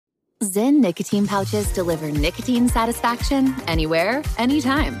Zyn nicotine pouches deliver nicotine satisfaction anywhere,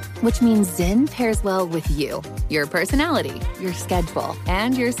 anytime, which means Zyn pairs well with you, your personality, your schedule,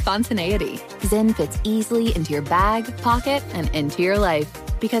 and your spontaneity. Zyn fits easily into your bag, pocket, and into your life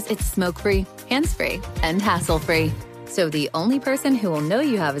because it's smoke-free, hands-free, and hassle-free. So the only person who will know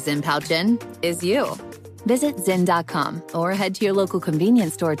you have a Zyn pouch in is you. Visit Zyn.com or head to your local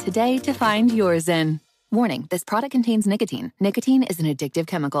convenience store today to find your Zyn. Warning, this product contains nicotine. Nicotine is an addictive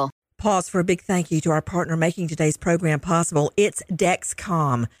chemical. Pause for a big thank you to our partner making today's program possible. It's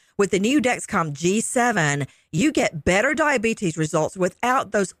Dexcom. With the new Dexcom G7, you get better diabetes results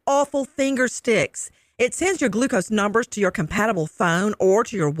without those awful finger sticks. It sends your glucose numbers to your compatible phone or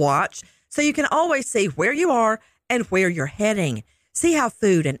to your watch, so you can always see where you are and where you're heading. See how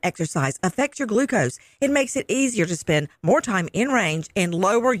food and exercise affect your glucose. It makes it easier to spend more time in range and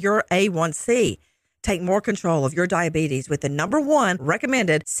lower your A1C. Take more control of your diabetes with the #1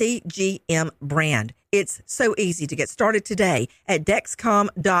 recommended CGM brand. It's so easy to get started today at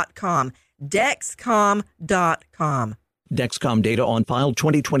Dexcom.com. Dexcom.com. Dexcom data on file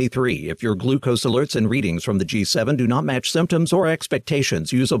 2023. If your glucose alerts and readings from the G7 do not match symptoms or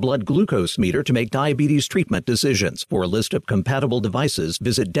expectations, use a blood glucose meter to make diabetes treatment decisions. For a list of compatible devices,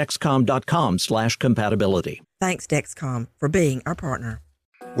 visit Dexcom.com/compatibility. Thanks, Dexcom, for being our partner.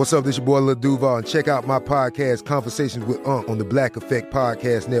 What's up, this your boy Lil Duval, and check out my podcast, Conversations with Unc, on the Black Effect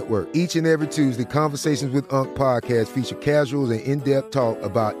Podcast Network. Each and every Tuesday, Conversations with Unc podcast feature casuals and in-depth talk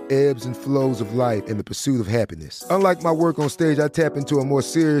about ebbs and flows of life and the pursuit of happiness. Unlike my work on stage, I tap into a more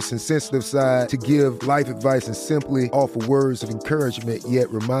serious and sensitive side to give life advice and simply offer words of encouragement, yet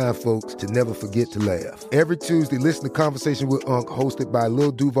remind folks to never forget to laugh. Every Tuesday, listen to Conversations with Unc, hosted by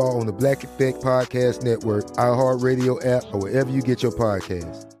Lil Duval on the Black Effect Podcast Network, iHeartRadio app, or wherever you get your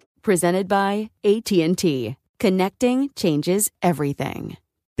podcasts. Presented by AT&T. Connecting changes everything.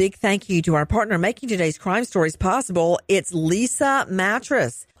 Big thank you to our partner making today's crime stories possible. It's Leesa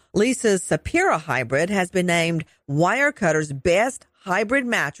Mattress. Leesa's Sapira Hybrid has been named Wirecutter's best hybrid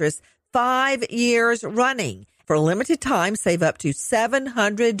mattress 5 years running. For a limited time, save up to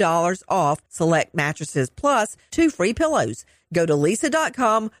 $700 off select mattresses plus 2 free pillows. Go to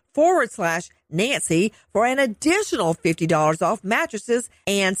Leesa.com/Nancy for an additional $50 off mattresses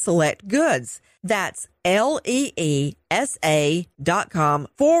and select goods. That's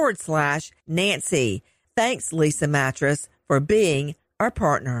LEESA.com/Nancy. Thanks, Leesa Mattress, for being our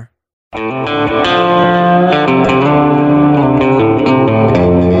partner.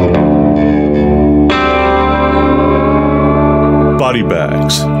 Body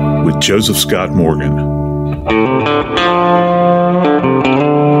Bags with Joseph Scott Morgan.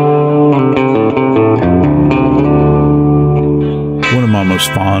 One of my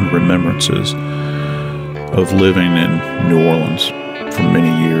most fond remembrances of living in New Orleans for many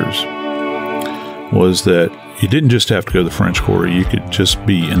years was that you didn't just have to go to the French Quarter. You could just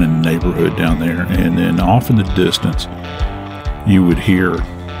be in a neighborhood down there, and then off in the distance you would hear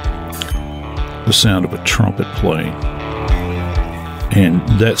the sound of a trumpet playing. And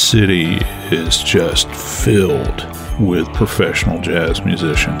that city is just filled with professional jazz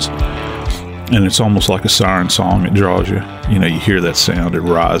musicians. And it's almost like a siren song. It draws you. You know, you hear that sound. It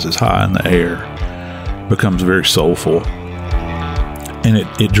rises high in the air, becomes very soulful. And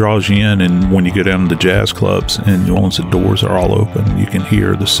it draws you in. And when you go down to the jazz clubs in New Orleans, the doors are all open. You can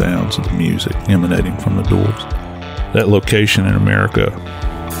hear the sounds of the music emanating from the doors. That location in America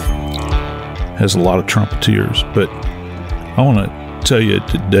has a lot of trumpeters. But I want to tell you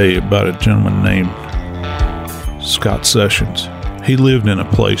today about a gentleman named Scott Sessions. He lived in a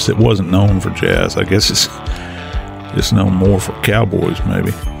place that wasn't known for jazz. I guess it's known more for cowboys,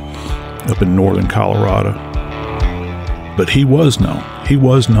 maybe, up in northern Colorado. But he was known. He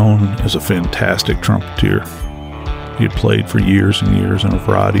was known as a fantastic trumpeter. He had played for years and years in a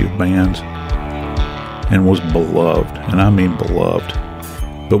variety of bands and was beloved, and I mean beloved.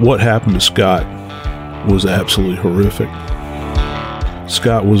 But what happened to Scott was absolutely horrific.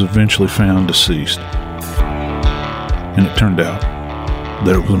 Scott was eventually found deceased, and it turned out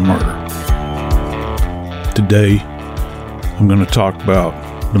that it was a murder. Today, I'm going to talk about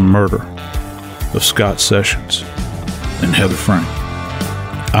the murder of Scott Sessions and Heather Frank.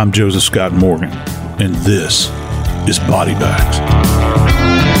 I'm Joseph Scott Morgan, and this is Body Bags.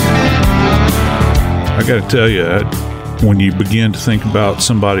 I got to tell you, when you begin to think about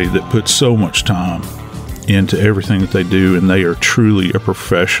somebody that puts so much time into everything that they do, and they are truly a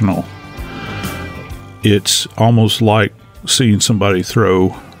professional, it's almost like seeing somebody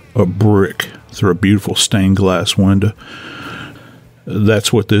throw a brick through a beautiful stained glass window.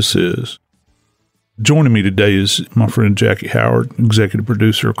 That's what this is. Joining me today is my friend Jackie Howard, executive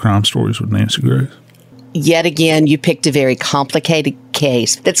producer of Crime Stories with Nancy Grace. Yet again, you picked a very complicated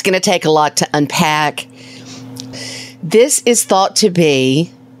case that's going to take a lot to unpack. This is thought to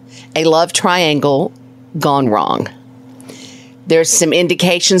be a love triangle gone wrong. There's some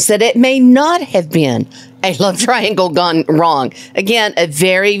indications that it may not have been a love triangle gone wrong. Again, a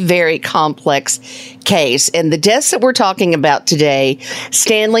very, very complex case. And the deaths that we're talking about today,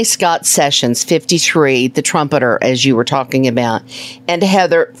 Stanley Scott Sessions, 53, the trumpeter, as you were talking about, and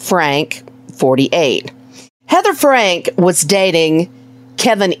Heather Frank, 48. Heather Frank was dating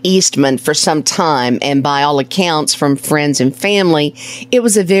Kevin Eastman for some time, and by all accounts from friends and family, it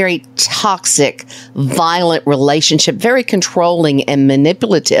was a very toxic, violent relationship, very controlling and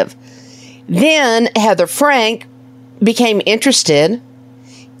manipulative. Then Heather Frank became interested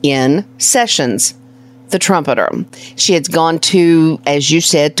in Sessions, the trumpeter. She had gone to, as you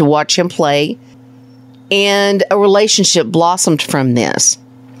said, to watch him play, and a relationship blossomed from this.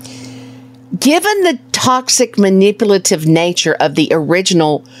 Given the toxic, manipulative nature of the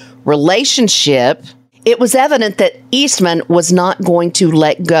original relationship, it was evident that Eastman was not going to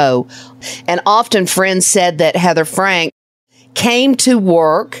let go. And often friends said that Heather Frank came to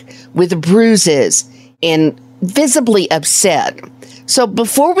work with bruises and visibly upset. So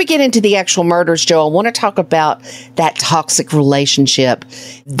before we get into the actual murders, Joe, I want to talk about that toxic relationship,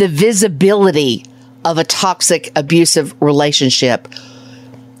 the visibility of a toxic, abusive relationship.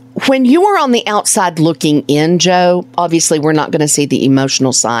 When you are on the outside looking in, Joe, obviously we're not going to see the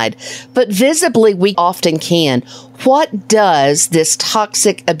emotional side, but visibly we often can. What does this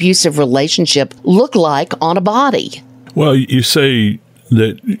toxic, abusive relationship look like on a body? Well, you say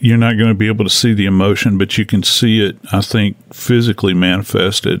that you're not going to be able to see the emotion, but you can see it, I think, physically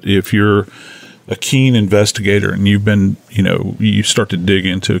manifested. If you're a keen investigator and you've been, you start to dig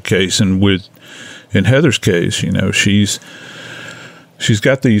into a case, and in Heather's case, she's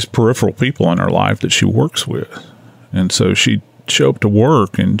got these peripheral people in her life that she works with. And so she'd show up to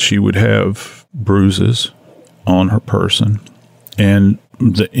work and she would have bruises on her person. And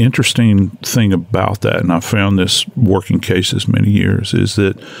the interesting thing about that, and I found this working cases many years, is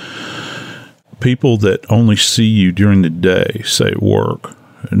that people that only see you during the day, say at work,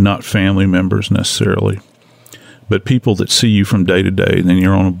 not family members necessarily, but people that see you from day to day, and then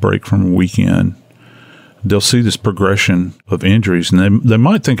you're on a break from a weekend, they'll see this progression of injuries, and they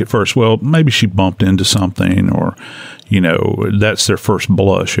might think at first, well, maybe she bumped into something, or, that's their first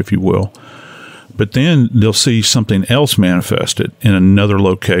blush, if you will. But then they'll see something else manifested in another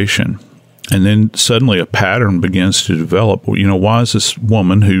location, and then suddenly a pattern begins to develop. Well, why is this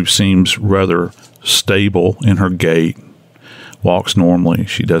woman who seems rather stable in her gait, walks normally,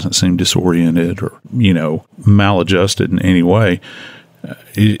 she doesn't seem disoriented or, maladjusted in any way,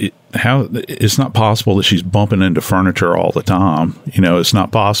 it's not possible that she's bumping into furniture all the time. It's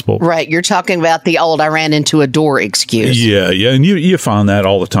not possible. Right. You're talking about the old I ran into a door excuse. Yeah. And you find that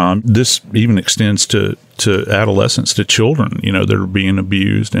all the time. This even extends to adolescents, to children, that are being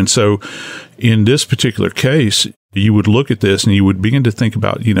abused. And so in this particular case, you would look at this and you would begin to think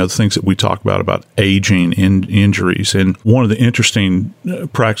about, the things that we talk about aging and injuries. And one of the interesting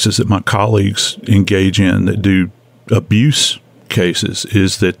practices that my colleagues engage in that do abuse cases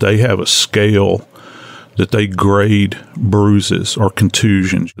is that they have a scale that they grade bruises or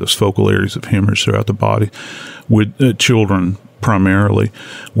contusions, those focal areas of hemorrhage throughout the body, with children primarily,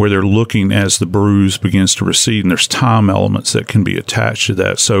 where they're looking as the bruise begins to recede, and there's time elements that can be attached to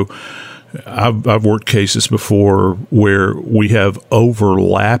that. So I've worked cases before where we have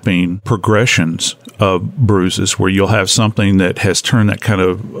overlapping progressions of bruises, where you'll have something that has turned that kind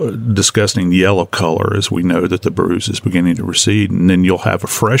of disgusting yellow color as we know that the bruise is beginning to recede, and then you'll have a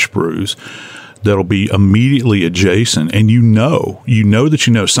fresh bruise that'll be immediately adjacent. And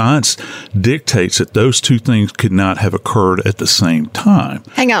science dictates that those two things could not have occurred at the same time.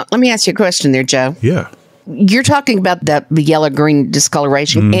 Hang on. Let me ask you a question there, Joe. Yeah. You're talking about the yellow-green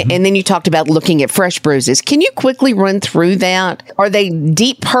discoloration, and then you talked about looking at fresh bruises. Can you quickly run through that? Are they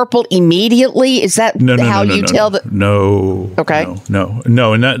deep purple immediately? Is that how you tell that? No. Okay. No.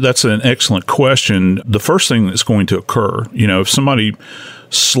 And that's an excellent question. The first thing that's going to occur, if somebody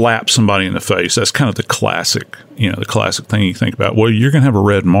slaps somebody in the face, that's kind of the classic thing you think about. Well, you're going to have a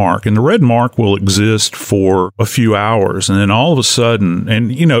red mark, and the red mark will exist for a few hours. And then all of a sudden,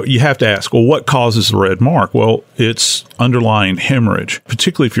 and you have to ask, well, what causes the red mark? Well, it's underlying hemorrhage,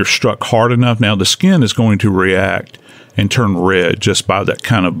 particularly if you're struck hard enough. Now, the skin is going to react and turn red just by that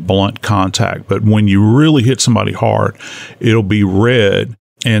kind of blunt contact. But when you really hit somebody hard, it'll be red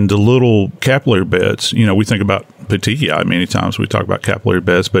And the little capillary beds, we think about petechiae many times. We talk about capillary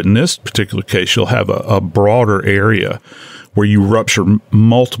beds, but in this particular case, you'll have a broader area where you rupture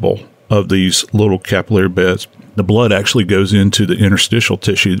multiple of these little capillary beds. The blood actually goes into the interstitial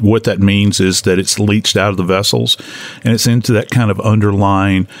tissue. What that means is that it's leached out of the vessels and it's into that kind of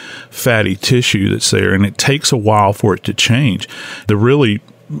underlying fatty tissue that's there. And it takes a while for it to change. The really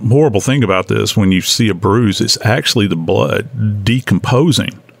horrible thing about this, when you see a bruise, is actually the blood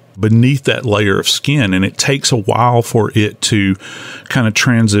decomposing beneath that layer of skin, and it takes a while for it to kind of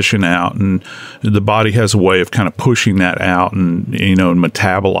transition out, and the body has a way of kind of pushing that out and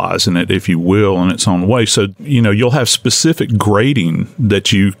metabolizing it, if you will, in its own way. So you'll have specific grading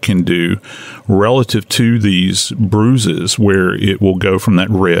that you can do relative to these bruises, where it will go from that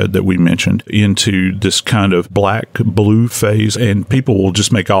red that we mentioned into this kind of black blue phase, and people will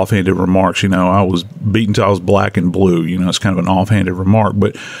just make offhanded remarks. I was beaten till I was black and blue. It's kind of an offhanded remark,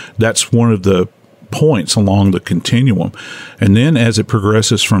 but that's one of the points along the continuum. And then as it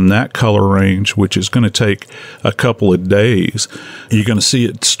progresses from that color range, which is going to take a couple of days, you're going to see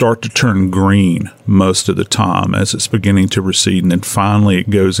it start to turn green most of the time as it's beginning to recede. And then finally it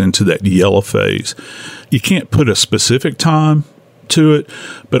goes into that yellow phase. You can't put a specific time to it,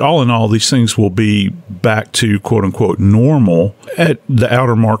 but all in all, these things will be back to quote unquote normal. At the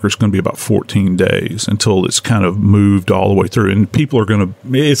outer marker is going to be about 14 days until it's kind of moved all the way through. And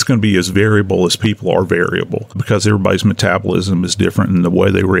it's going to be as variable as people are variable, because everybody's metabolism is different in the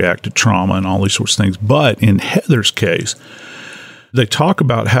way they react to trauma and all these sorts of things. But in Heather's case, they talk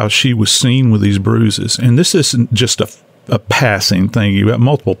about how she was seen with these bruises. And this isn't just a passing thing. You got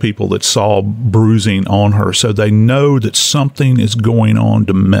multiple people that saw bruising on her, so they know that something is going on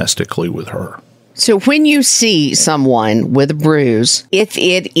domestically with her. So when you see someone with a bruise, if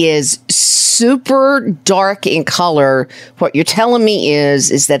it is super dark in color, what you're telling me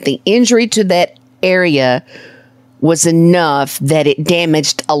is that the injury to that area was enough that it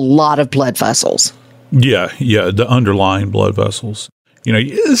damaged a lot of blood vessels. Yeah, the underlying blood vessels.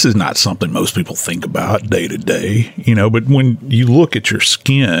 This is not something most people think about day to day, but when you look at your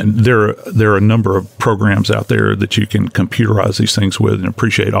skin, there are a number of programs out there that you can computerize these things with and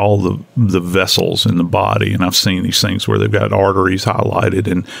appreciate all the vessels in the body. And I've seen these things where they've got arteries highlighted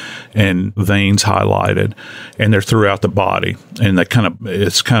and veins highlighted, and they're throughout the body. And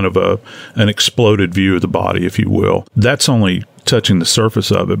it's kind of an exploded view of the body, if you will. That's only touching the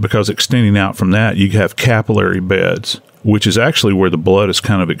surface of it, because extending out from that, you have capillary beds, which is actually where the blood is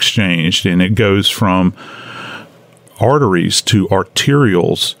kind of exchanged, and it goes from arteries to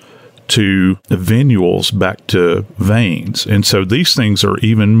arterioles to venules back to veins. And so these things are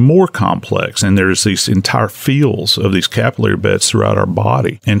even more complex, and there's these entire fields of these capillary beds throughout our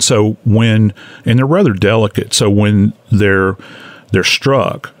body. And so and they're rather delicate, so when they're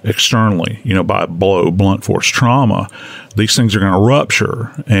struck externally, by a blow, blunt force trauma, these things are going to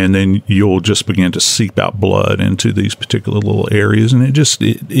rupture, and then you'll just begin to seep out blood into these particular little areas. And it's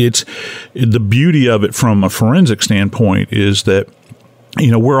the beauty of it from a forensic standpoint is that,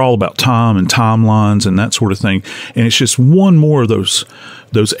 we're all about time and timelines and that sort of thing. And it's just one more of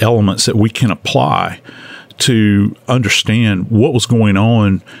those elements that we can apply to understand what was going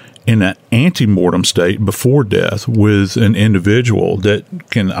on in that antemortem state before death with an individual that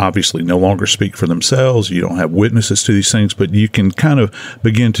can obviously no longer speak for themselves. You don't have witnesses to these things, but you can kind of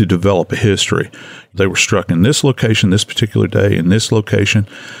begin to develop a history. They were struck in this location, this particular day, in this location.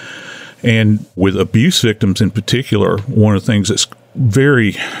 And with abuse victims in particular, one of the things that's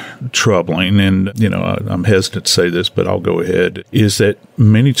very troubling, and, I'm hesitant to say this, but I'll go ahead, is that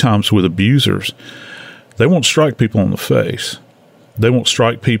many times with abusers, they won't strike people on the face. They won't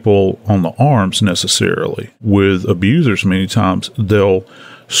strike people on the arms necessarily. With abusers, many times they'll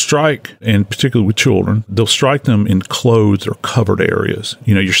strike, and particularly with children, they'll strike them in clothed or covered areas.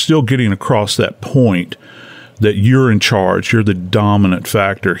 You're still getting across that point that you're in charge, you're the dominant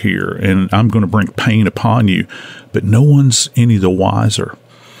factor here, and I'm going to bring pain upon you, but no one's any the wiser.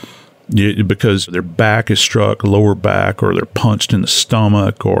 Because their back is struck, lower back, or they're punched in the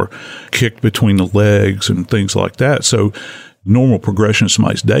stomach or kicked between the legs and things like that. So normal progression of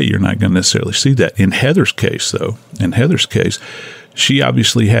somebody's day, you're not going to necessarily see that. In Heather's case, she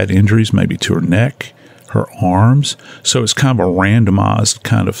obviously had injuries maybe to her neck, her arms. So it's kind of a randomized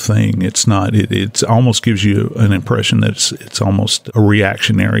kind of thing. It's not, it almost gives you an impression that it's almost a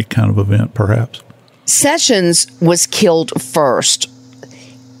reactionary kind of event, perhaps. Sessions was killed first,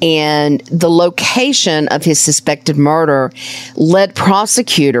 and the location of his suspected murder led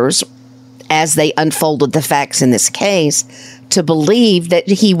prosecutors, as they unfolded the facts in this case, to believe that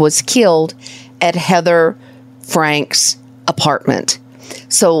he was killed at Heather Frank's apartment.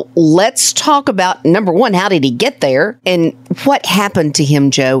 So let's talk about, number one, how did he get there? And what happened to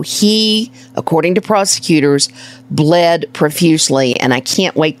him, Joe? He, according to prosecutors, bled profusely. And I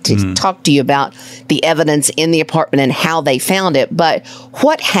can't wait to talk to you about the evidence in the apartment and how they found it. But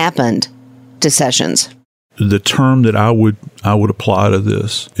what happened to Sessions? The term that I would apply to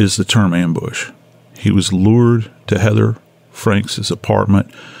this is the term ambush. He was lured to Heather Franks'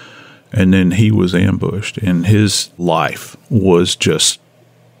 apartment, and then he was ambushed, and his life was just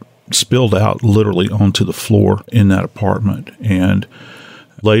spilled out literally onto the floor in that apartment. And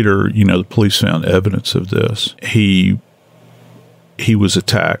later, the police found evidence of this. He was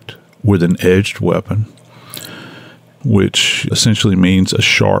attacked with an edged weapon, which essentially means a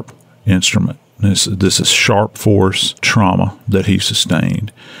sharp instrument. This is sharp force trauma that he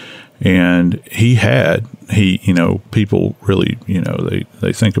sustained. And people really,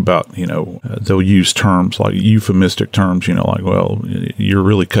 they think about, they'll use terms like euphemistic terms, like, well, you're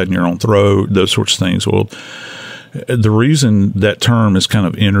really cutting your own throat, those sorts of things. Well, the reason that term has kind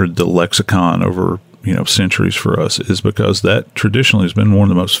of entered the lexicon over, centuries for us is because that traditionally has been one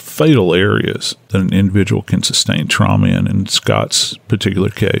of the most fatal areas that an individual can sustain trauma in. In Scott's particular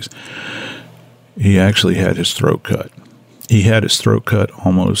case, he actually had his throat cut. He had his throat cut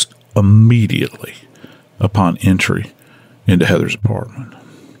almost immediately upon entry into Heather's apartment.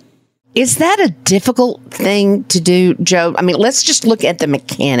 Is that a difficult thing to do, Joe? I mean, let's just look at the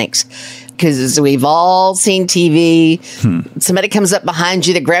mechanics, because we've all seen TV. Somebody comes up behind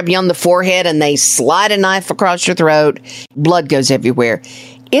you, they grab you on the forehead, and they slide a knife across your throat. Blood goes everywhere.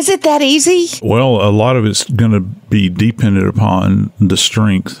 Is it that easy? Well, a lot of it's going to be dependent upon the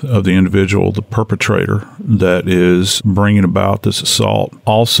strength of the individual, the perpetrator that is bringing about this assault.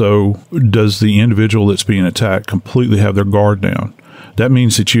 Also, does the individual that's being attacked completely have their guard down? That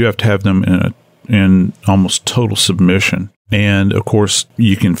means that you have to have them in almost total submission. And, of course,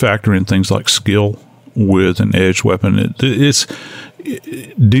 you can factor in things like skill with an edged weapon.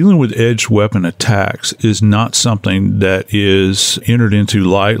 Dealing with edged weapon attacks is not something that is entered into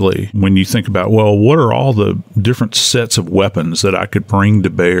lightly when you think about, well, what are all the different sets of weapons that I could bring to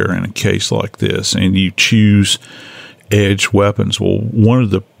bear in a case like this? And you choose edged weapons. Well, one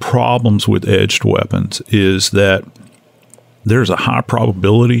of the problems with edged weapons is that there's a high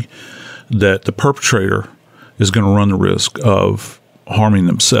probability that the perpetrator is going to run the risk of harming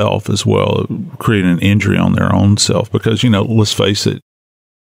themselves as well, creating an injury on their own self. Because, let's face it,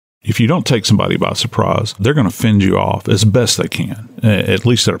 if you don't take somebody by surprise, they're going to fend you off as best they can, at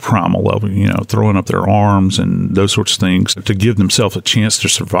least at a primal level, throwing up their arms and those sorts of things to give themselves a chance to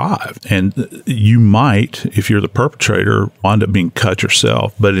survive. And you might, if you're the perpetrator, wind up being cut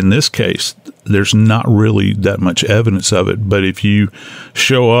yourself. But in this case, there's not really that much evidence of it. But if you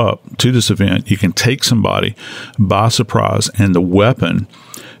show up to this event, you can take somebody by surprise, and the weapon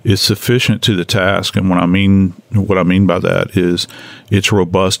is sufficient to the task. And what I mean by that is it's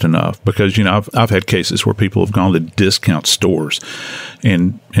robust enough, because, I've had cases where people have gone to discount stores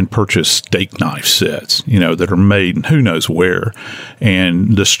and purchased steak knife sets, that are made and who knows where.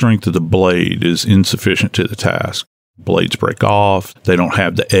 And the strength of the blade is insufficient to the task. Blades break off. They don't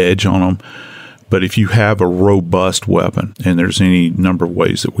have the edge on them. But if you have a robust weapon, and there's any number of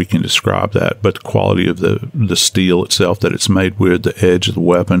ways that we can describe that, but the quality of the steel itself that it's made with, the edge of the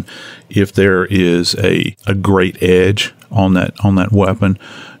weapon, if there is a great edge on that weapon,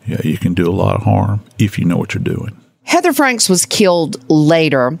 yeah, you can do a lot of harm if you know what you're doing. Heather Franks was killed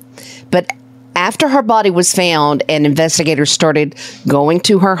later, but after her body was found and investigators started going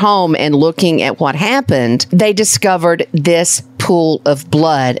to her home and looking at what happened, they discovered this pool of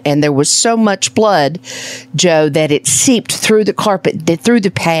blood. And there was so much blood, Joe, that it seeped through the carpet, through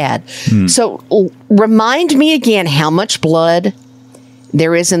the pad. So remind me again how much blood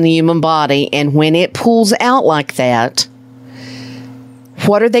there is in the human body. And when it pools out like that,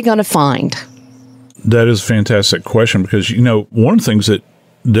 what are they going to find? That is a fantastic question, because, one of the things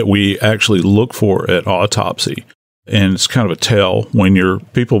that we actually look for at autopsy, and it's kind of a tell when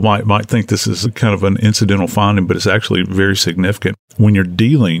people might think this is kind of an incidental finding, but it's actually very significant. When you're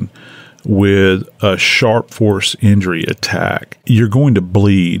dealing with a sharp force injury attack, you're going to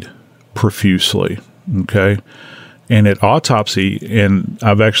bleed profusely, okay? And at autopsy, and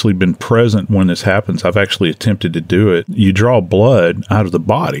I've actually been present when this happens, I've actually attempted to do it, you draw blood out of the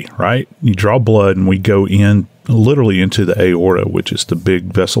body, right? You draw blood, and we go in literally into the aorta, which is the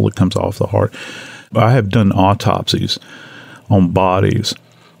big vessel that comes off the heart. I have done autopsies on bodies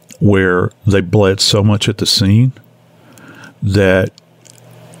where they bled so much at the scene that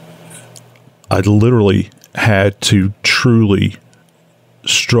I literally had to truly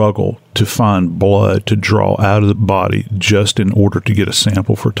struggle to find blood to draw out of the body just in order to get a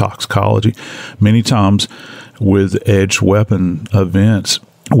sample for toxicology. Many times with edged weapon events,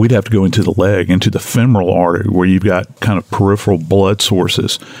 we'd have to go into the leg, into the femoral artery where you've got kind of peripheral blood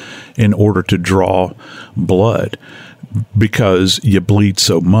sources in order to draw blood because you bleed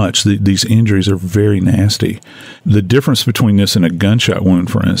so much. These injuries are very nasty. The difference between this and a gunshot wound,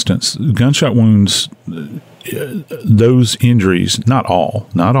 for instance, gunshot wounds, those injuries, not all,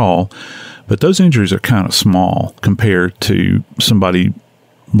 but those injuries are kind of small compared to somebody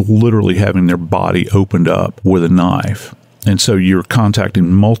literally having their body opened up with a knife. And so you're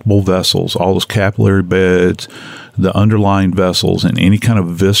contacting multiple vessels, all those capillary beds, the underlying vessels, and any kind of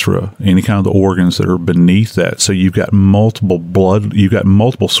viscera, any kind of the organs that are beneath that. So you've got multiple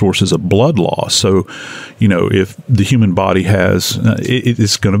sources of blood loss. So, if the human body has,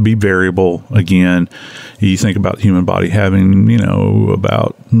 it's going to be variable. Again, you think about the human body having,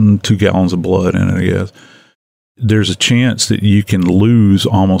 about 2 gallons of blood in it, I guess. There's a chance that you can lose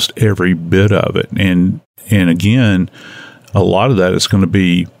almost every bit of it. And again, a lot of that is going to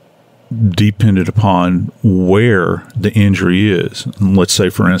be dependent upon where the injury is. And let's say,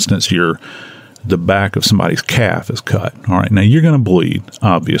 for instance, the back of somebody's calf is cut. All right, now you're going to bleed,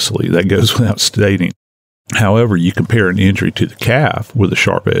 obviously. That goes without stating. However, you compare an injury to the calf with a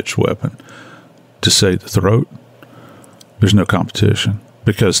sharp-edged weapon to, say, the throat, there's no competition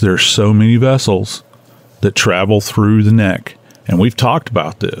because there's so many vessels that travel through the neck. And we've talked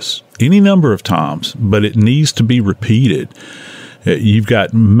about this any number of times, but it needs to be repeated. You've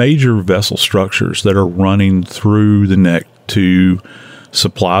got major vessel structures that are running through the neck to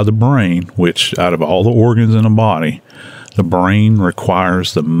supply the brain, which out of all the organs in the body, the brain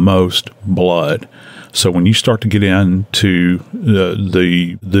requires the most blood. So when you start to get into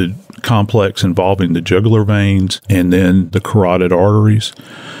the complex involving the jugular veins and then the carotid arteries,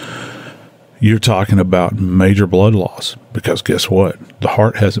 you're talking about major blood loss because guess what? The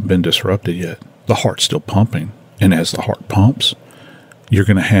heart hasn't been disrupted yet. The heart's still pumping. And as the heart pumps, you're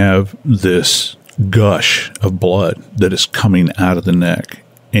going to have this gush of blood that is coming out of the neck.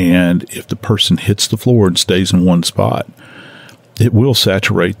 And if the person hits the floor and stays in one spot, it will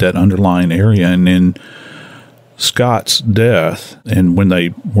saturate that underlying area. And in Scott's death, and when they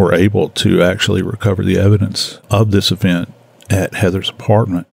were able to actually recover the evidence of this event at Heather's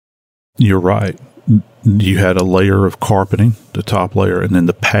apartment, you're right. You had a layer of carpeting, the top layer, and then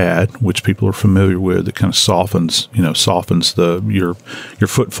the pad, which people are familiar with, that kind of softens your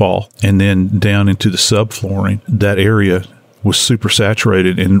footfall, and then down into the subflooring. That area was super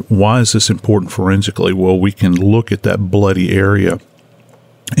saturated. And why is this important forensically? Well, we can look at that bloody area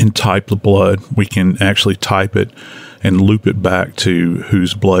and type the blood. We can actually type it and loop it back to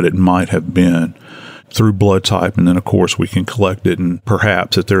whose blood it might have been through blood type. And then, of course, we can collect it. And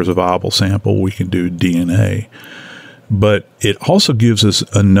perhaps if there's a viable sample, we can do DNA. But it also gives us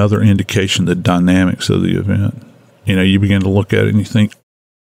another indication, the dynamics of the event. You begin to look at it and you think,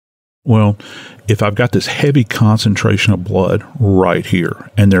 well, if I've got this heavy concentration of blood right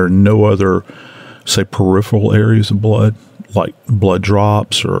here, and there are no other, say, peripheral areas of blood, like blood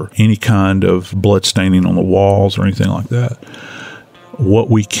drops or any kind of blood staining on the walls or anything like that, what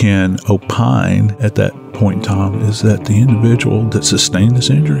we can opine at that point in time is that the individual that sustained this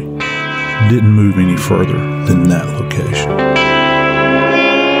injury didn't move any further than that location.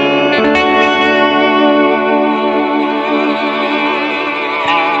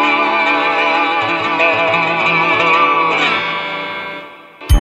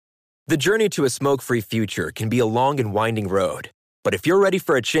 The journey to a smoke-free future can be a long and winding road. But if you're ready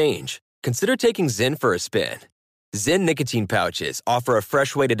for a change, consider taking Zyn for a spin. Zyn nicotine pouches offer a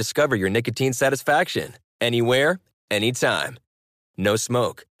fresh way to discover your nicotine satisfaction. Anywhere, anytime. No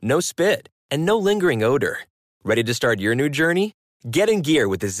smoke, no spit, and no lingering odor. Ready to start your new journey? Get in gear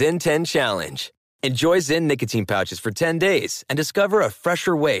with the Zyn 10 Challenge. Enjoy Zyn nicotine pouches for 10 days and discover a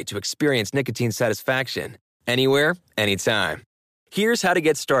fresher way to experience nicotine satisfaction. Anywhere, anytime. Here's how to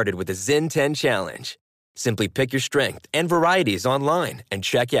get started with the Zyn 10 Challenge. Simply pick your strength and varieties online and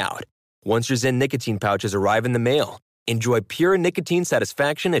check out. Once your Zyn nicotine pouches arrive in the mail, enjoy pure nicotine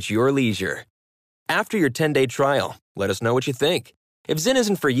satisfaction at your leisure. After your 10-day trial, let us know what you think. If Zyn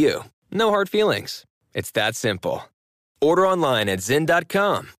isn't for you, no hard feelings. It's that simple. Order online at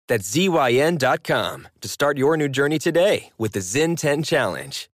Zyn.com, that's ZYN.com, to start your new journey today with the Zyn 10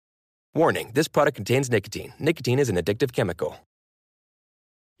 Challenge. Warning, this product contains nicotine. Nicotine is an addictive chemical.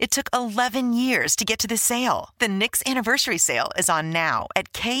 It took 11 years to get to this sale. The Knix Anniversary Sale is on now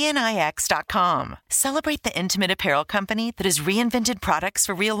at knix.com. Celebrate the intimate apparel company that has reinvented products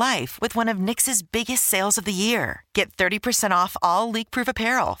for real life with one of Knix's biggest sales of the year. Get 30% off all leak-proof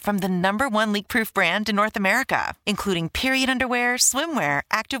apparel from the #1 leak-proof brand in North America, including period underwear, swimwear,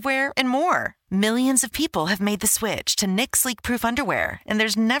 activewear, and more. Millions of people have made the switch to Knix leak-proof underwear, and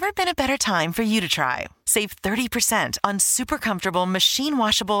there's never been a better time for you to try. Save 30% on super comfortable,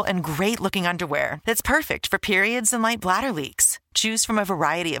 machine-washable, and great-looking underwear that's perfect for periods and light bladder leaks. Choose from a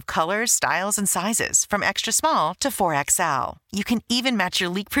variety of colors, styles, and sizes, from extra small to 4XL. You can even match your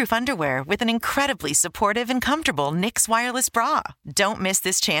leak-proof underwear with an incredibly supportive and comfortable Knix wireless bra. Don't miss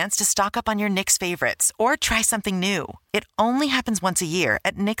this chance to stock up on your Knix favorites or try something new. It only happens once a year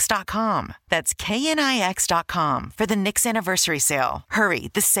at Knix.com. That's knix.com for the Knix Anniversary Sale. Hurry,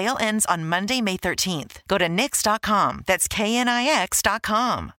 the sale ends on Monday, May 13th. Go to Knix.com. That's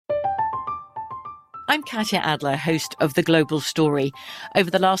knix.com. I'm Katya Adler, host of The Global Story. Over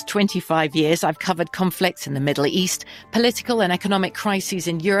the last 25 years, I've covered conflicts in the Middle East, political and economic crises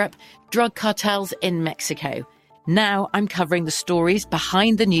in Europe, drug cartels in Mexico. Now I'm covering the stories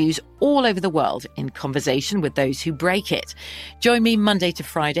behind the news all over the world in conversation with those who break it. Join me Monday to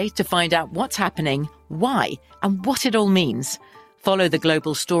Friday to find out what's happening, why, and what it all means. Follow The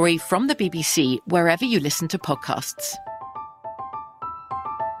Global Story from the BBC wherever you listen to podcasts.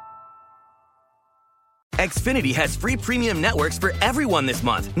 Xfinity has free premium networks for everyone this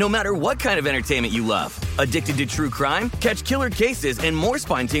month, no matter what kind of entertainment you love. Addicted to true crime? Catch killer cases and more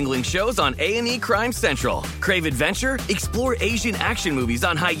spine-tingling shows on A&E Crime Central. Crave adventure? Explore Asian action movies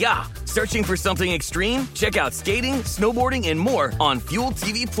on Hi-YAH. Searching for something extreme? Check out skating, snowboarding, and more on Fuel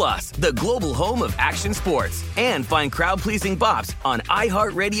TV Plus, the global home of action sports. And find crowd-pleasing bops on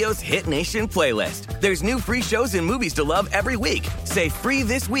iHeartRadio's Hit Nation playlist. There's new free shows and movies to love every week. Say free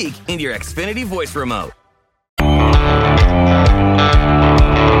this week in your Xfinity voice remote.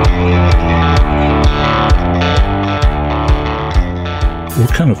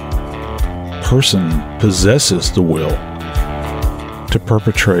 What kind of person possesses the will to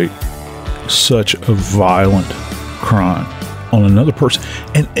perpetrate such a violent crime on another person?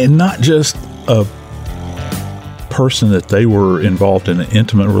 And not just a person that they were involved in an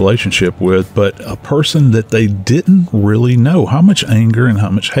intimate relationship with, but a person that they didn't really know. How much anger and how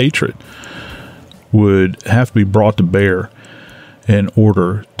much hatred would have to be brought to bear in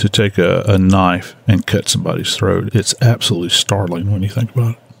order to take a knife and cut somebody's throat? It's absolutely startling when you think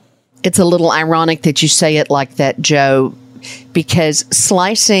about it. It's a little ironic that you say it like that, Joe, because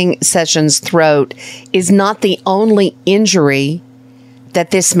slicing Sessions' throat is not the only injury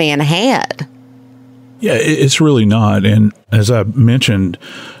that this man had. Yeah, it's really not. And as I mentioned,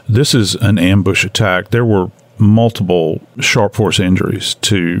 this is an ambush attack. There were multiple sharp force injuries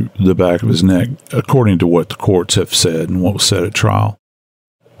to the back of his neck, according to what the courts have said and what was said at trial.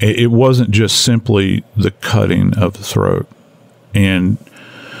 It wasn't just simply the cutting of the throat. And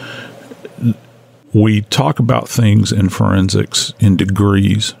we talk about things in forensics in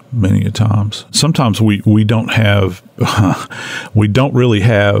degrees many a times. Sometimes we don't have we don't really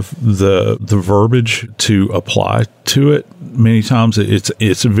have the verbiage to apply to it. Many times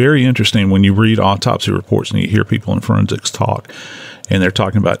it's very interesting when you read autopsy reports and you hear people in forensics talk and they're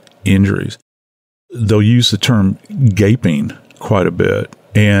talking about injuries. They'll use the term gaping quite a bit,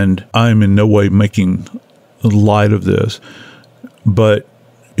 and I'm in no way making light of this, but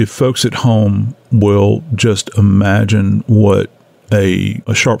if folks at home will just imagine what a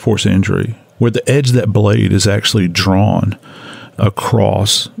sharp force injury, where the edge of that blade is actually drawn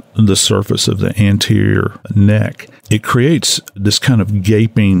across the surface of the anterior neck, it creates this kind of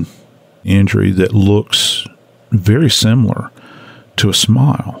gaping injury that looks very similar to a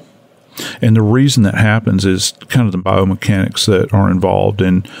smile. And the reason that happens is kind of the biomechanics that are involved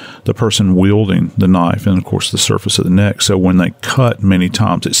in the person wielding the knife and, of course, the surface of the neck. So when they cut many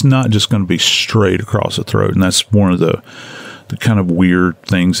times, it's not just going to be straight across the throat. And that's one of the kind of weird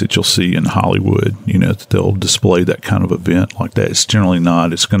things that you'll see in Hollywood, that they'll display that kind of event like that. It's generally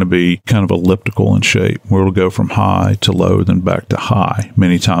not. It's going to be kind of elliptical in shape, where it'll go from high to low, then back to high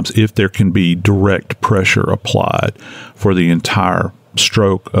many times, if there can be direct pressure applied for the entire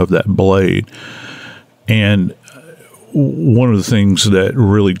stroke of that blade. And one of the things that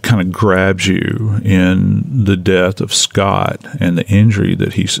really kind of grabs you in the death of Scott and the injury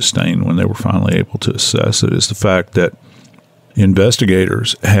that he sustained when they were finally able to assess it is the fact that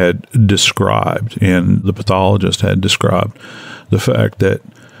investigators had described, and the pathologist had described, the fact that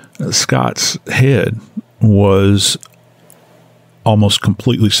Scott's head was almost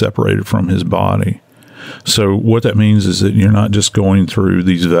completely separated from his body. So what that means is that you're not just going through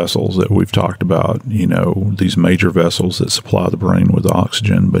these vessels that we've talked about, these major vessels that supply the brain with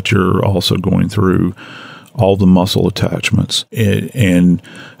oxygen, but you're also going through all the muscle attachments and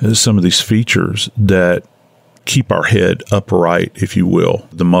some of these features that keep our head upright, if you will,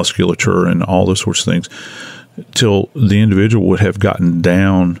 the musculature and all those sorts of things, till the individual would have gotten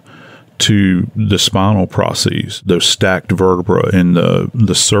down to the spinal processes, those stacked vertebrae in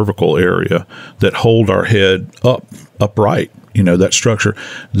the cervical area that hold our head upright, that structure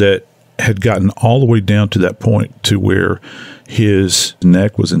that had gotten all the way down to that point to where his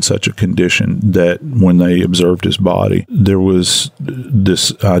neck was in such a condition that when they observed his body, there was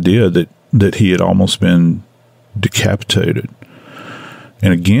this idea that he had almost been decapitated.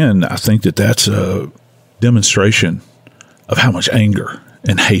 And again, I think that that's a demonstration of how much anger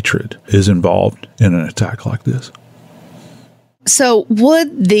and hatred is involved in an attack like this. So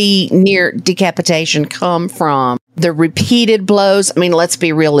would the near decapitation come from the repeated blows? I mean, let's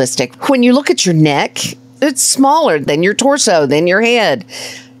be realistic. When you look at your neck, it's smaller than your torso, than your head.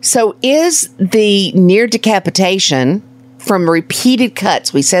 So is the near decapitation from repeated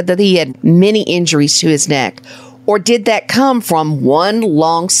cuts? We said that he had many injuries to his neck. Or did that come from one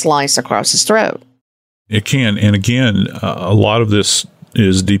long slice across his throat? It can. And again, a lot of this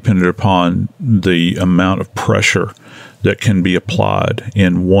is dependent upon the amount of pressure that can be applied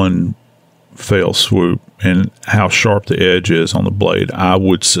in one fell swoop and how sharp the edge is on the blade. I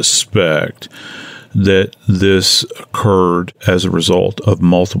would suspect that this occurred as a result of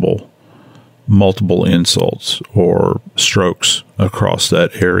multiple insults or strokes across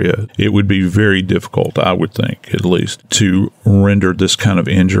that area. It would be very difficult, I would think, at least, to render this kind of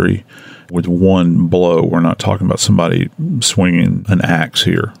injury with one blow. We're not talking about somebody swinging an axe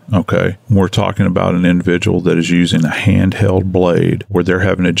here, okay? We're talking about an individual that is using a handheld blade where they're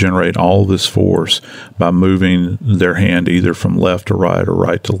having to generate all this force by moving their hand either from left to right or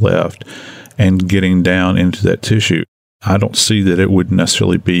right to left and getting down into that tissue. I don't see that it would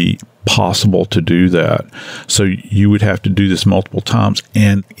necessarily be possible to do that. So you would have to do this multiple times.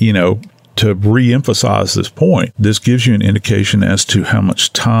 And, to re-emphasize this point, this gives you an indication as to how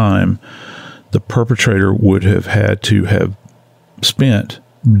much time the perpetrator would have had to have spent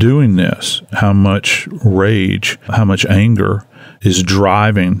doing this, how much rage, how much anger is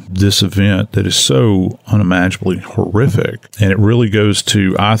driving this event that is so unimaginably horrific. And it really goes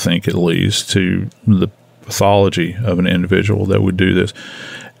to, I think at least, to the pathology of an individual that would do this.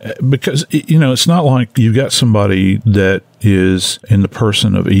 Because, it's not like you've got somebody that is in the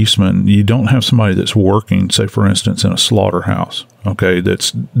person of Eastman. You don't have somebody that's working, say, for instance, in a slaughterhouse, okay, that's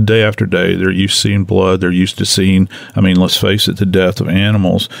day after day. They're used to seeing blood. They're used to seeing, let's face it, the death of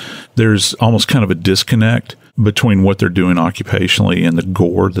animals. There's almost kind of a disconnect between what they're doing occupationally and the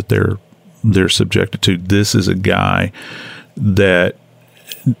gore that they're subjected to. This is a guy that,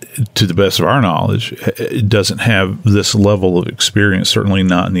 to the best of our knowledge, it doesn't have this level of experience, certainly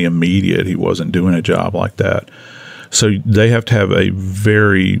not in the immediate. He wasn't doing a job like that. So they have to have a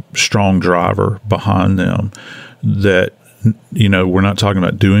very strong driver behind them that, we're not talking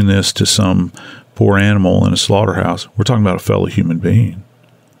about doing this to some poor animal in a slaughterhouse. We're talking about a fellow human being.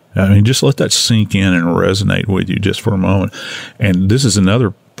 Just let that sink in and resonate with you just for a moment. And this is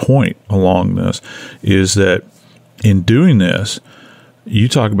another point along this, is that in doing this, you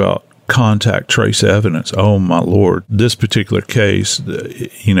talk about contact trace evidence. Oh, my Lord. This particular case,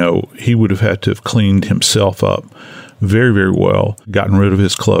 he would have had to have cleaned himself up very, very well, gotten rid of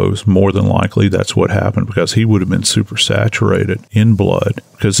his clothes. More than likely, that's what happened, because he would have been super saturated in blood,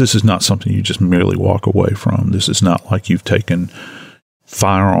 because this is not something you just merely walk away from. This is not like you've taken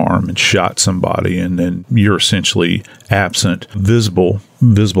firearm and shot somebody and then you're essentially absent visible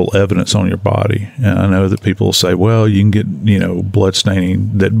evidence on your body. And I know that people will say, well, you can get, blood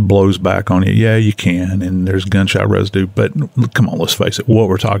staining that blows back on you. Yeah, you can. And there's gunshot residue. But come on, let's face it. What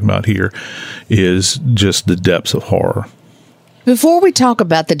we're talking about here is just the depths of horror. Before we talk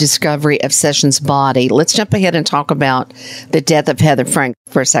about the discovery of Sessions' body, let's jump ahead and talk about the death of Heather Frank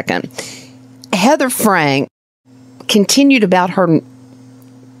for a second. Heather Frank continued about her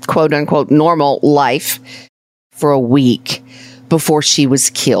quote unquote normal life for a week before she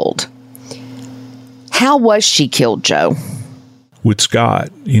was killed. How was she killed, Joe? With Scott,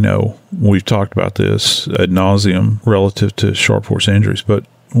 we've talked about this ad nauseum relative to sharp force injuries, but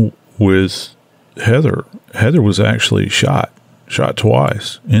with Heather was actually shot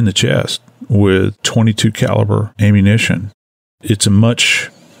twice in the chest with .22 caliber ammunition. It's a much,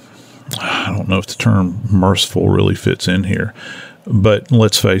 I don't know if the term merciful really fits in here, but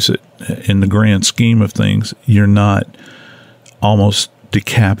let's face it, in the grand scheme of things, you're not almost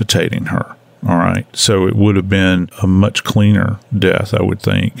decapitating her. All right. So it would have been a much cleaner death, I would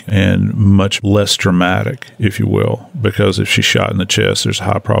think, and much less dramatic, if you will, because if she's shot in the chest, there's a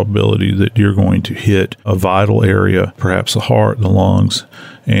high probability that you're going to hit a vital area, perhaps the heart, the lungs,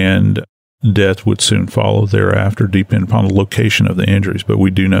 and death would soon follow thereafter, depending upon the location of the injuries. But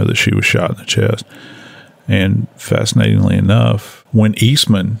we do know that she was shot in the chest. And fascinatingly enough, when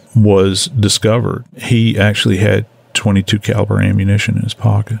Eastman was discovered, he actually had .22 caliber ammunition in his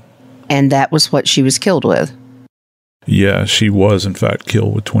pocket. And that was what she was killed with. Yeah, she was, in fact,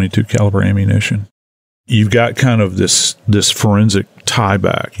 killed with .22 caliber ammunition. You've got kind of this forensic tie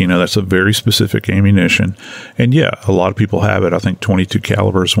back. You know, that's a very specific ammunition. And yeah, a lot of people have it. I think .22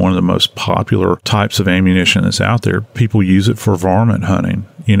 caliber is one of the most popular types of ammunition that's out there. People use it for varmint hunting.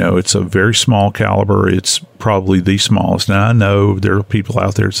 You know, it's a very small caliber. It's probably the smallest. Now, I know there are people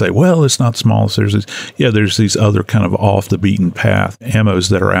out there that say, well, it's not smallest. There's these other kind of off the beaten path ammos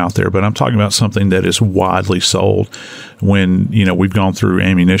that are out there. But I'm talking about something that is widely sold. When, you know, we've gone through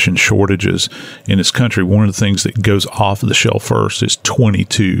ammunition shortages in this country, one of the things that goes off of the shelf first is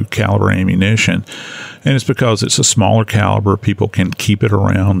 .22 caliber ammunition. And it's because it's a smaller caliber. People can keep it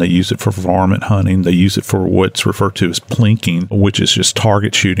around. They use it for varmint hunting. They use it for what's referred to as plinking, which is just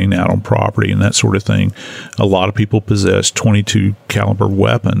target shooting out on property and that sort of thing. A lot of people possess .22 caliber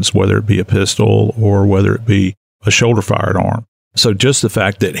weapons, whether it be a pistol or whether it be a shoulder-fired arm. So just the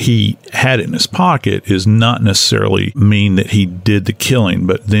fact that he had it in his pocket is not necessarily mean that he did the killing.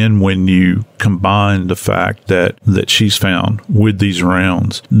 But then when you combine the fact that she's found with these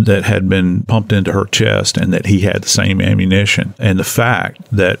rounds that had been pumped into her chest and that he had the same ammunition, and the fact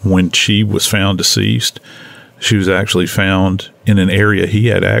that when she was found deceased, she was actually found in an area he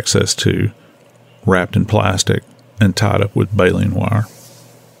had access to, wrapped in plastic and tied up with baling wire.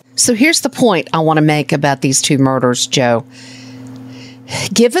 So here's the point I want to make about these two murders, Joe.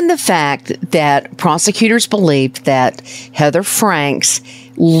 Given the fact that prosecutors believed that Heather Franks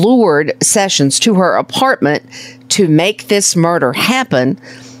lured Sessions to her apartment to make this murder happen,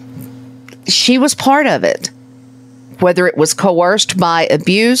 she was part of it. Whether it was coerced by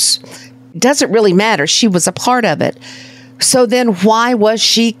abuse, doesn't really matter. She was a part of it. So then why was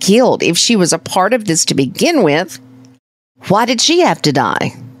she killed? If she was a part of this to begin with, why did she have to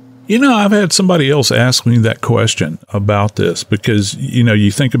die? You know, I've had somebody else ask me that question about this because, you know,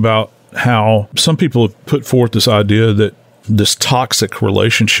 you think about how some people have put forth this idea that this toxic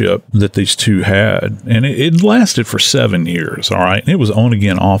relationship that these two had, and it lasted for 7 years, all right? And it was on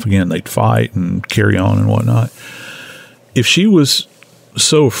again, off again. They'd fight and carry on and whatnot. If she was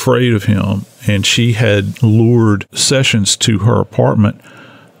so afraid of him and she had lured Sessions to her apartment,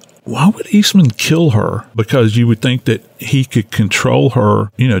 why would Eastman kill her? Because you would think that he could control her,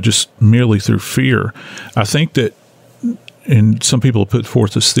 you know, just merely through fear. I think that, and some people put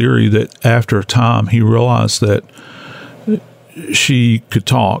forth this theory that after a time he realized that she could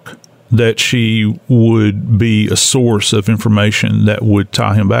talk, that she would be a source of information that would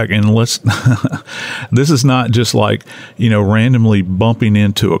tie him back. And this is not just like, you know, randomly bumping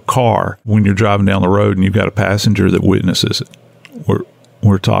into a car when you're driving down the road and you've got a passenger that witnesses it.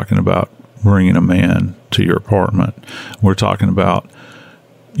 We're talking about bringing a man to your apartment. We're talking about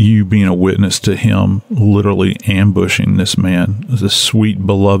you being a witness to him literally ambushing this man, this sweet,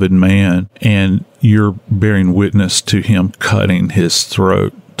 beloved man, and you're bearing witness to him cutting his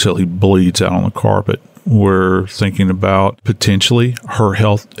throat till he bleeds out on the carpet. We're thinking about potentially her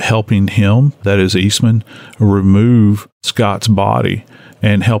helping him, that is Eastman, remove Scott's body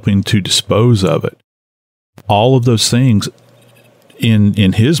and helping to dispose of it. All of those things,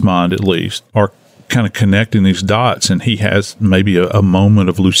 in his mind at least, are kind of connecting these dots, and he has maybe a moment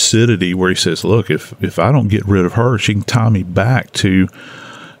of lucidity where he says, look, if I don't get rid of her, she can tie me back to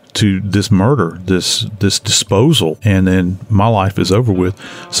this murder, this disposal, and then my life is over with.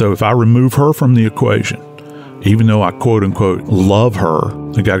 So if I remove her from the equation, even though I quote unquote love her,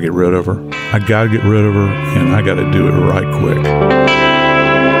 I got to get rid of her. I got to get rid of her, and I got to do it right quick.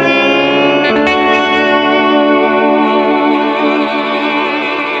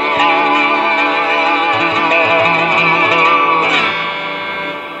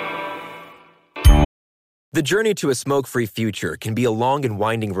 The journey to a smoke-free future can be a long and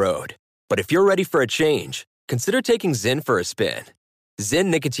winding road. But if you're ready for a change, consider taking Zyn for a spin. Zyn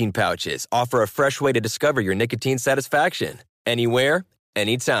nicotine pouches offer a fresh way to discover your nicotine satisfaction. Anywhere,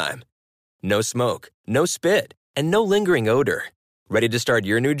 anytime. No smoke, no spit, and no lingering odor. Ready to start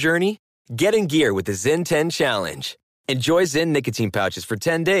your new journey? Get in gear with the Zyn 10 Challenge. Enjoy Zyn nicotine pouches for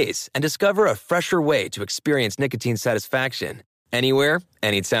 10 days and discover a fresher way to experience nicotine satisfaction. Anywhere,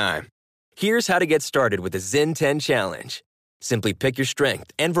 anytime. Here's how to get started with the Zyn 10 Challenge. Simply pick your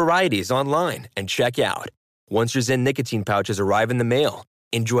strength and varieties online and check out. Once your Zyn nicotine pouches arrive in the mail,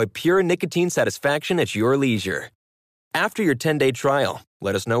 enjoy pure nicotine satisfaction at your leisure. After your 10-day trial,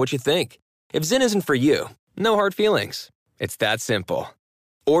 let us know what you think. If Zyn isn't for you, no hard feelings. It's that simple.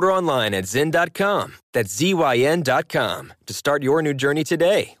 Order online at Zyn.com, that's ZYN.com, to start your new journey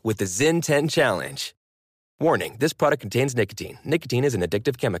today with the Zyn 10 Challenge. Warning, this product contains nicotine. Nicotine is an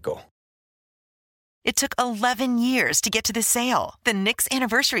addictive chemical. It took 11 years to get to this sale. The Knix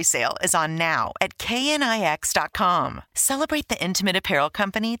Anniversary Sale is on now at KNIX.com. Celebrate the intimate apparel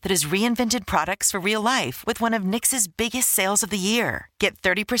company that has reinvented products for real life with one of Knix's biggest sales of the year. Get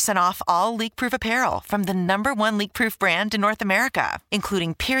 30% off all leak-proof apparel from the #1 leak-proof brand in North America,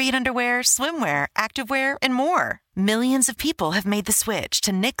 including period underwear, swimwear, activewear, and more. Millions of people have made the switch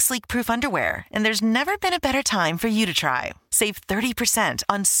to Knix leak-proof underwear, and there's never been a better time for you to try. Save 30%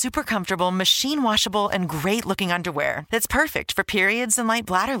 on super comfortable, machine-washable, and great-looking underwear that's perfect for periods and light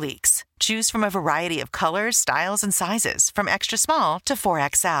bladder leaks. Choose from a variety of colors, styles, and sizes, from extra small to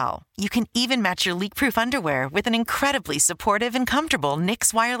 4XL. You can even match your leak-proof underwear with an incredibly supportive and comfortable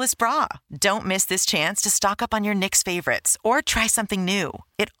Knix wireless bra. Don't miss this chance to stock up on your Knix favorites or try something new.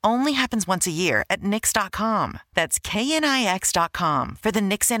 It only happens once a year at Knix.com. That's KNIX.com for the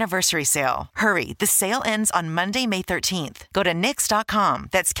Knix Anniversary Sale. Hurry, the sale ends on Monday, May 13th. Go to Knix.com.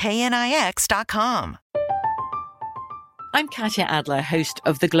 That's KNIX.com. I'm Katya Adler, host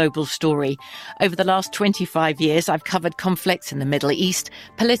of The Global Story. Over the last 25 years, I've covered conflicts in the Middle East,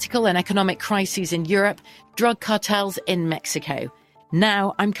 political and economic crises in Europe, drug cartels in Mexico.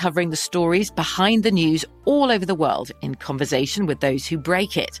 Now I'm covering the stories behind the news all over the world in conversation with those who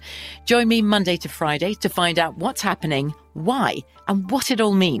break it. Join me Monday to Friday to find out what's happening, why, and what it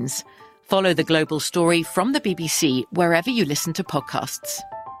all means. Follow The Global Story from the BBC wherever you listen to podcasts.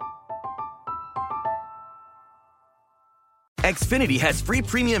 Xfinity has free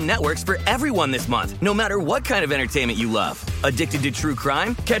premium networks for everyone this month, no matter what kind of entertainment you love. Addicted to true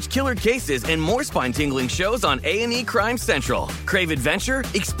crime? Catch killer cases and more spine-tingling shows on A&E Crime Central. Crave adventure?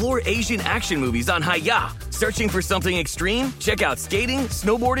 Explore Asian action movies on Hi-YAH. Searching for something extreme? Check out skating,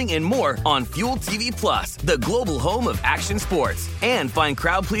 snowboarding, and more on Fuel TV Plus, the global home of action sports. And find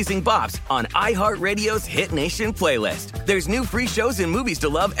crowd-pleasing bops on iHeartRadio's Hit Nation playlist. There's new free shows and movies to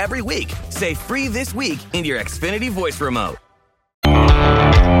love every week. Say free this week in your Xfinity voice remote.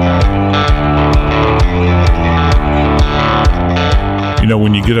 You know,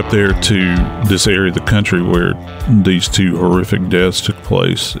 when you get up there to this area of the country where these two horrific deaths took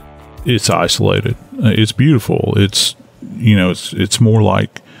place, it's isolated. It's beautiful. It's, you know, it's more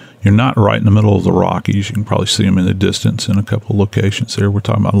like you're not right in the middle of the Rockies. You can probably see them in the distance in a couple of locations there. We're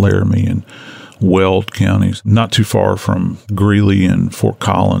talking about Laramie and Weld counties, not too far from Greeley and Fort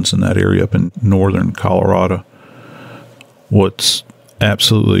Collins and that area up in northern Colorado. What's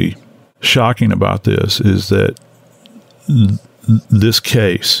absolutely shocking about this is that this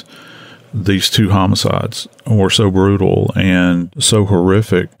case, these two homicides, were so brutal and so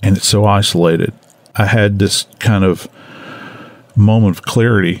horrific, and it's so isolated. I had this kind of moment of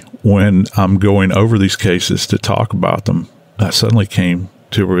clarity when I'm going over these cases to talk about them. I suddenly came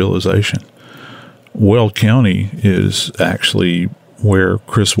to a realization. Weld County is actually where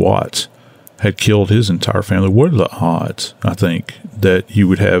Chris Watts had killed his entire family. What are the odds, I think, that you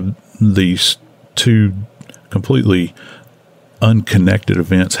would have these two completely unconnected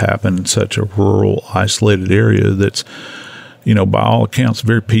events happen in such a rural, isolated area that's, you know, by all accounts, a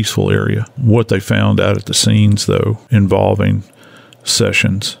very peaceful area. What they found out at the scenes, though, involving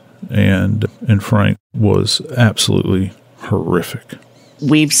Sessions and Frank was absolutely horrific.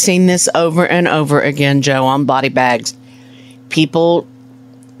 We've seen this over and over again, Joe, on body bags. People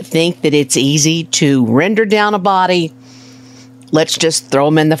think that it's easy to render down a body. Let's just throw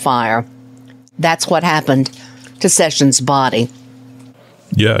them in the fire. That's what happened to Sessions' body.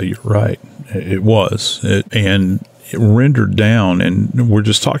 Yeah, you're right. It was. And it rendered down, and we're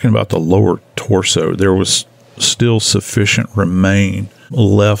just talking about the lower torso. There was still sufficient remain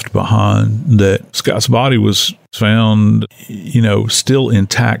left behind that Scott's body was found, you know, still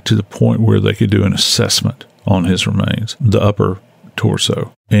intact to the point where they could do an assessment on his remains, the upper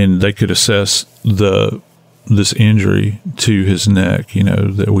torso, and they could assess this injury to his neck, you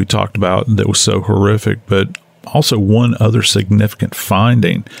know, that we talked about that was so horrific. But also one other significant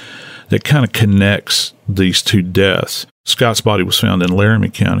finding that kind of connects these two deaths. Scott's body was found in Laramie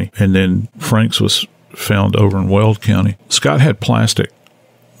County, and then Frank's was found over in Weld County. Scott had plastic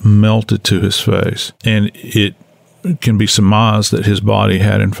melted to his face, and it can be surmised that his body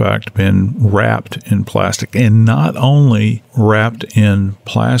had in fact been wrapped in plastic, and not only wrapped in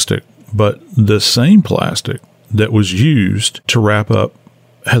plastic, but the same plastic that was used to wrap up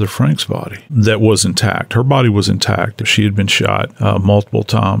Heather Frank's body that was intact. Her body was intact. She had been shot multiple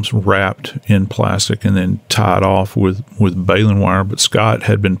times, wrapped in plastic, and then tied off with baling wire. But Scott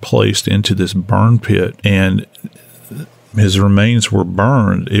had been placed into this burn pit, and his remains were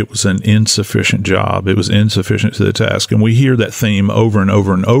burned. It was an insufficient job. It was insufficient to the task. And we hear that theme over and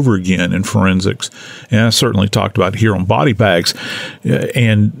over and over again in forensics. And I certainly talked about it here on Body Bags.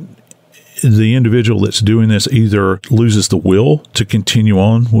 And the individual that's doing this either loses the will to continue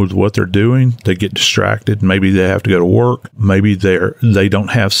on with what they're doing. They get distracted. Maybe they have to go to work. Maybe they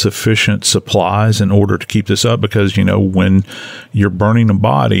don't have sufficient supplies in order to keep this up, because, when you're burning a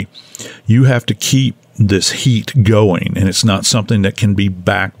body, you have to keep this heat going, and it's not something that can be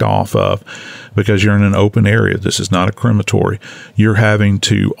backed off of because you're in an open area. This is not a crematory. You're having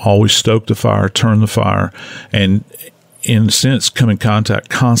to always stoke the fire, turn the fire, and in a sense, come in contact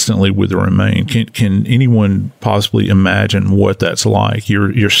constantly with the remain. Can anyone possibly imagine what that's like?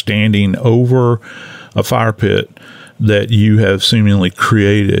 You're standing over a fire pit that you have seemingly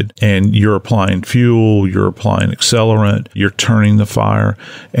created, and you're applying fuel, you're applying accelerant, you're turning the fire,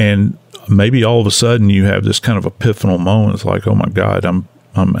 and maybe all of a sudden you have this kind of epiphanal moment. It's like, oh my God,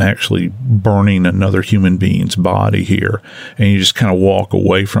 I'm actually burning another human being's body here. And you just kind of walk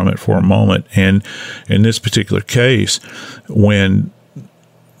away from it for a moment. And in this particular case, when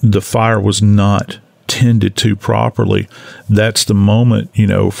the fire was not tended to properly, that's the moment,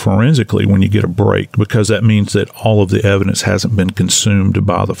 forensically, when you get a break, because that means that all of the evidence hasn't been consumed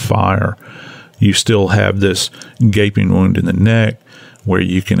by the fire. You still have this gaping wound in the neck, where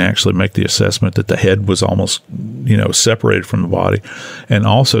you can actually make the assessment that the head was almost, separated from the body. And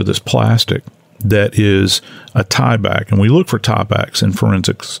also this plastic that is a tieback. And we look for tiebacks in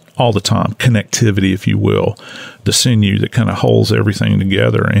forensics all the time, connectivity, if you will, the sinew that kind of holds everything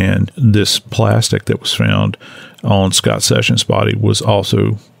together. And this plastic that was found on Scott Sessions' body was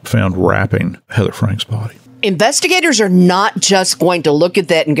also found wrapping Heather Frank's body. Investigators are not just going to look at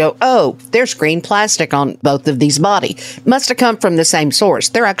that and go, oh, there's green plastic on both of these bodies. Must have come from the same source.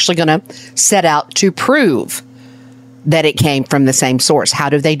 They're actually going to set out to prove that it came from the same source. How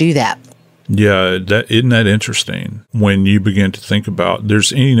do they do that? Yeah, isn't that interesting? When you begin to think about,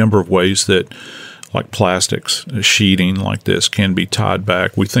 there's any number of ways that, like plastics, sheeting like this can be tied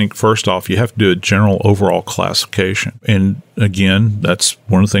back. We think, first off, you have to do a general overall classification. And again, that's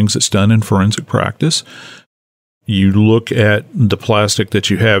one of the things that's done in forensic practice. You look at the plastic that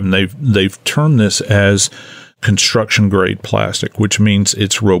you have, and they've termed this as construction grade plastic, which means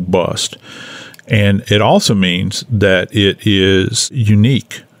it's robust. And it also means that it is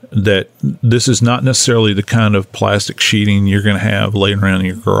unique, that this is not necessarily the kind of plastic sheeting you're going to have laying around in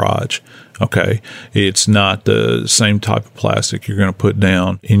your garage. Okay. It's not the same type of plastic you're going to put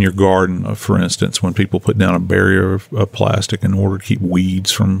down in your garden, for instance, when people put down a barrier of plastic in order to keep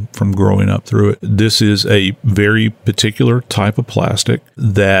weeds from growing up through it. This is a very particular type of plastic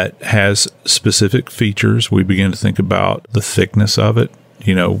that has specific features. We begin to think about the thickness of it.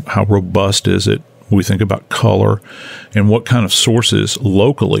 How robust is it? We think about color and what kind of sources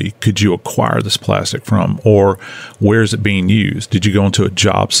locally could you acquire this plastic from, or where is it being used? Did you go into a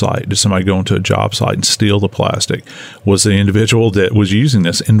job site? Did somebody go into a job site and steal the plastic? Was the individual that was using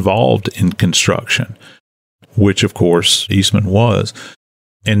this involved in construction? Which, of course, Eastman was.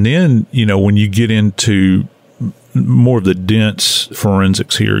 And then, when you get into more of the dense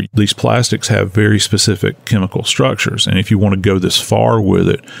forensics here, these plastics have very specific chemical structures. And if you want to go this far with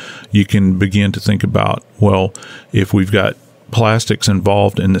it, you can begin to think about, well, if we've got plastics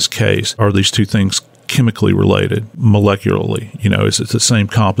involved in this case, are these two things chemically related, molecularly? Is it the same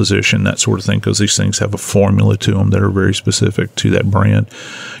composition, that sort of thing, because these things have a formula to them that are very specific to that brand.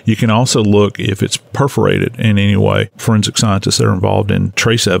 You can also look if it's perforated in any way. Forensic scientists that are involved in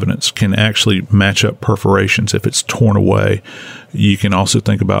trace evidence can actually match up perforations if it's torn away. You can also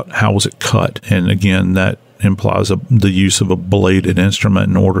think about how was it cut, and again, that implies the use of a bladed instrument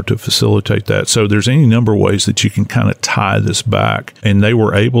in order to facilitate that. So there's any number of ways that you can kind of tie this back. And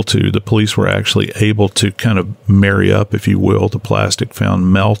the police were actually able to kind of marry up, if you will, the plastic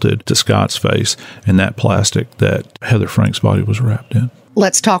found melted to Scott's face and that plastic that Heather Frank's body was wrapped in.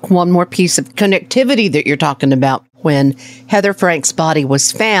 Let's talk one more piece of connectivity that you're talking about. When Heather Frank's body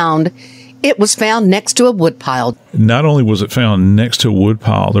was found, it was found next to a woodpile. Not only was it found next to a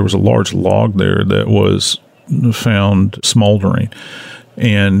woodpile, there was a large log there that was found smoldering.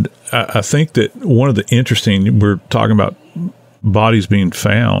 And I think that one of the interesting, we're talking about bodies being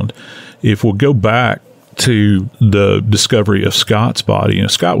found. If we'll go back to the discovery of Scott's body,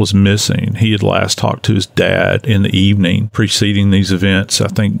 Scott was missing. He had last talked to his dad in the evening preceding these events, I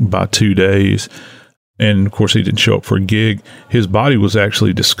think by 2 days. And of course, he didn't show up for a gig. His body was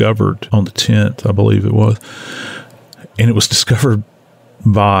actually discovered on the 10th, I believe it was. And it was discovered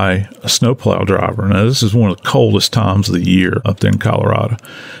by a snowplow driver. Now, this is one of the coldest times of the year up there in Colorado.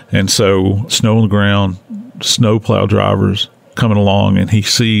 And so snow on the ground, snowplow drivers coming along, and he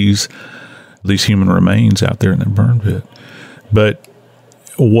sees these human remains out there in that burn pit. But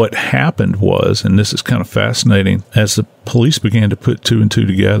what happened was, and this is kind of fascinating, as the police began to put two and two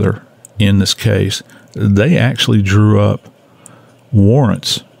together in this case, they actually drew up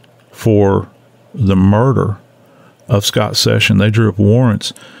warrants for the murder of Scott Session. They drew up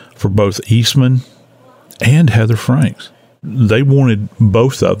warrants for both Eastman and Heather Franks. They wanted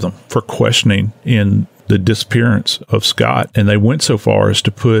both of them for questioning in the disappearance of Scott, and they went so far as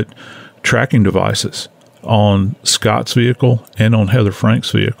to put tracking devices on Scott's vehicle and on Heather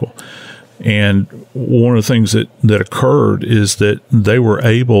Frank's vehicle. And one of the things that occurred is that they were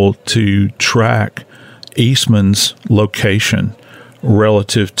able to track Eastman's location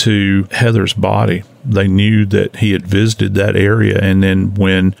relative to Heather's body. They knew that he had visited that area, and then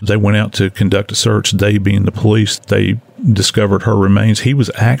when they went out to conduct a search, they being the police, they discovered her remains. He was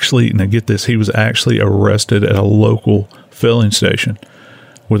actually, now get this, he was actually arrested at a local filling station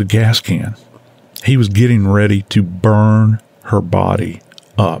with a gas can. He was getting ready to burn her body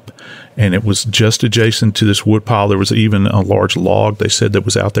up, and it was just adjacent to this wood pile. There was even a large log, they said, that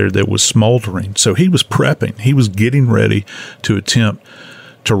was out there that was smoldering. So he was prepping. He was getting ready to attempt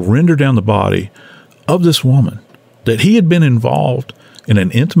to render down the body of this woman that he had been involved in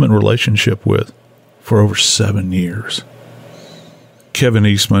an intimate relationship with for over 7 years. Kevin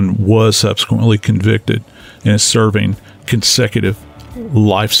Eastman was subsequently convicted and is serving consecutive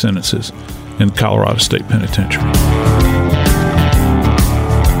life sentences in Colorado State Penitentiary.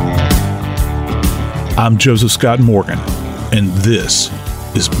 I'm Joseph Scott Morgan, and this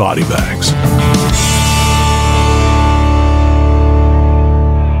is Body Bags.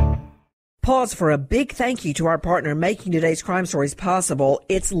 Pause for a big thank you to our partner making today's crime stories possible.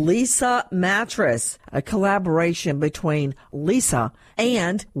 It's Leesa Mattress, a collaboration between Leesa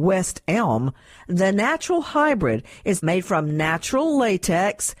and West Elm. The natural hybrid is made from natural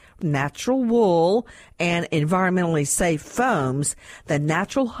latex, natural wool, and environmentally safe foams. The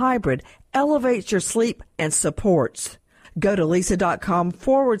natural hybrid elevates your sleep and supports. Go to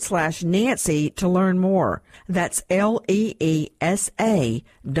leesa.com/Nancy to learn more. That's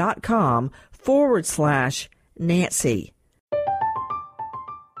LEESA.com/Nancy.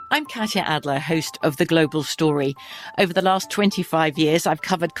 I'm Katya Adler, host of The Global Story. Over the last 25 years, I've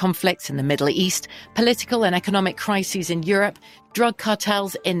covered conflicts in the Middle East, political and economic crises in Europe, drug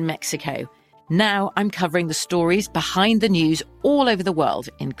cartels in Mexico. Now I'm covering the stories behind the news all over the world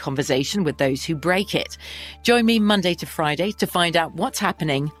in conversation with those who break it. Join me Monday to Friday to find out what's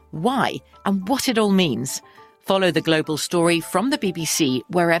happening, why, and what it all means. Follow The Global Story from the BBC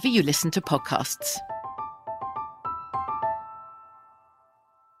wherever you listen to podcasts.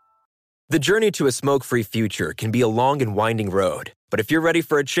 The journey to a smoke-free future can be a long and winding road. But if you're ready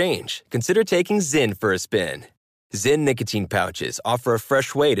for a change, consider taking Zyn for a spin. Zyn nicotine pouches offer a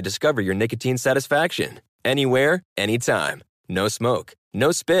fresh way to discover your nicotine satisfaction. Anywhere, anytime. No smoke,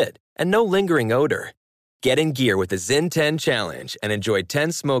 no spit, and no lingering odor. Get in gear with the Zyn 10 Challenge and enjoy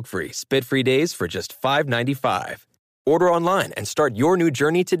 10 smoke-free, spit-free days for just $5.95. Order online and start your new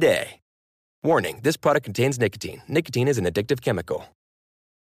journey today. Warning, this product contains nicotine. Nicotine is an addictive chemical.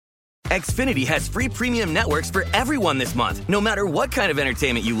 Xfinity has free premium networks for everyone this month, no matter what kind of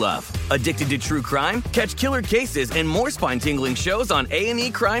entertainment you love. Addicted to true crime? Catch killer cases and more spine-tingling shows on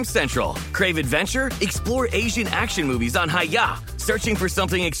A&E Crime Central. Crave adventure? Explore Asian action movies on Hi-YAH. Searching for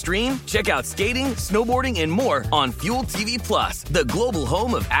something extreme? Check out skating, snowboarding, and more on Fuel TV Plus, the global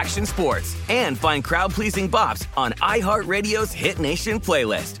home of action sports. And find crowd-pleasing bops on iHeartRadio's Hit Nation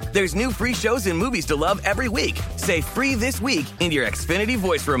playlist. There's new free shows and movies to love every week. Say free this week in your Xfinity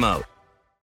voice remote.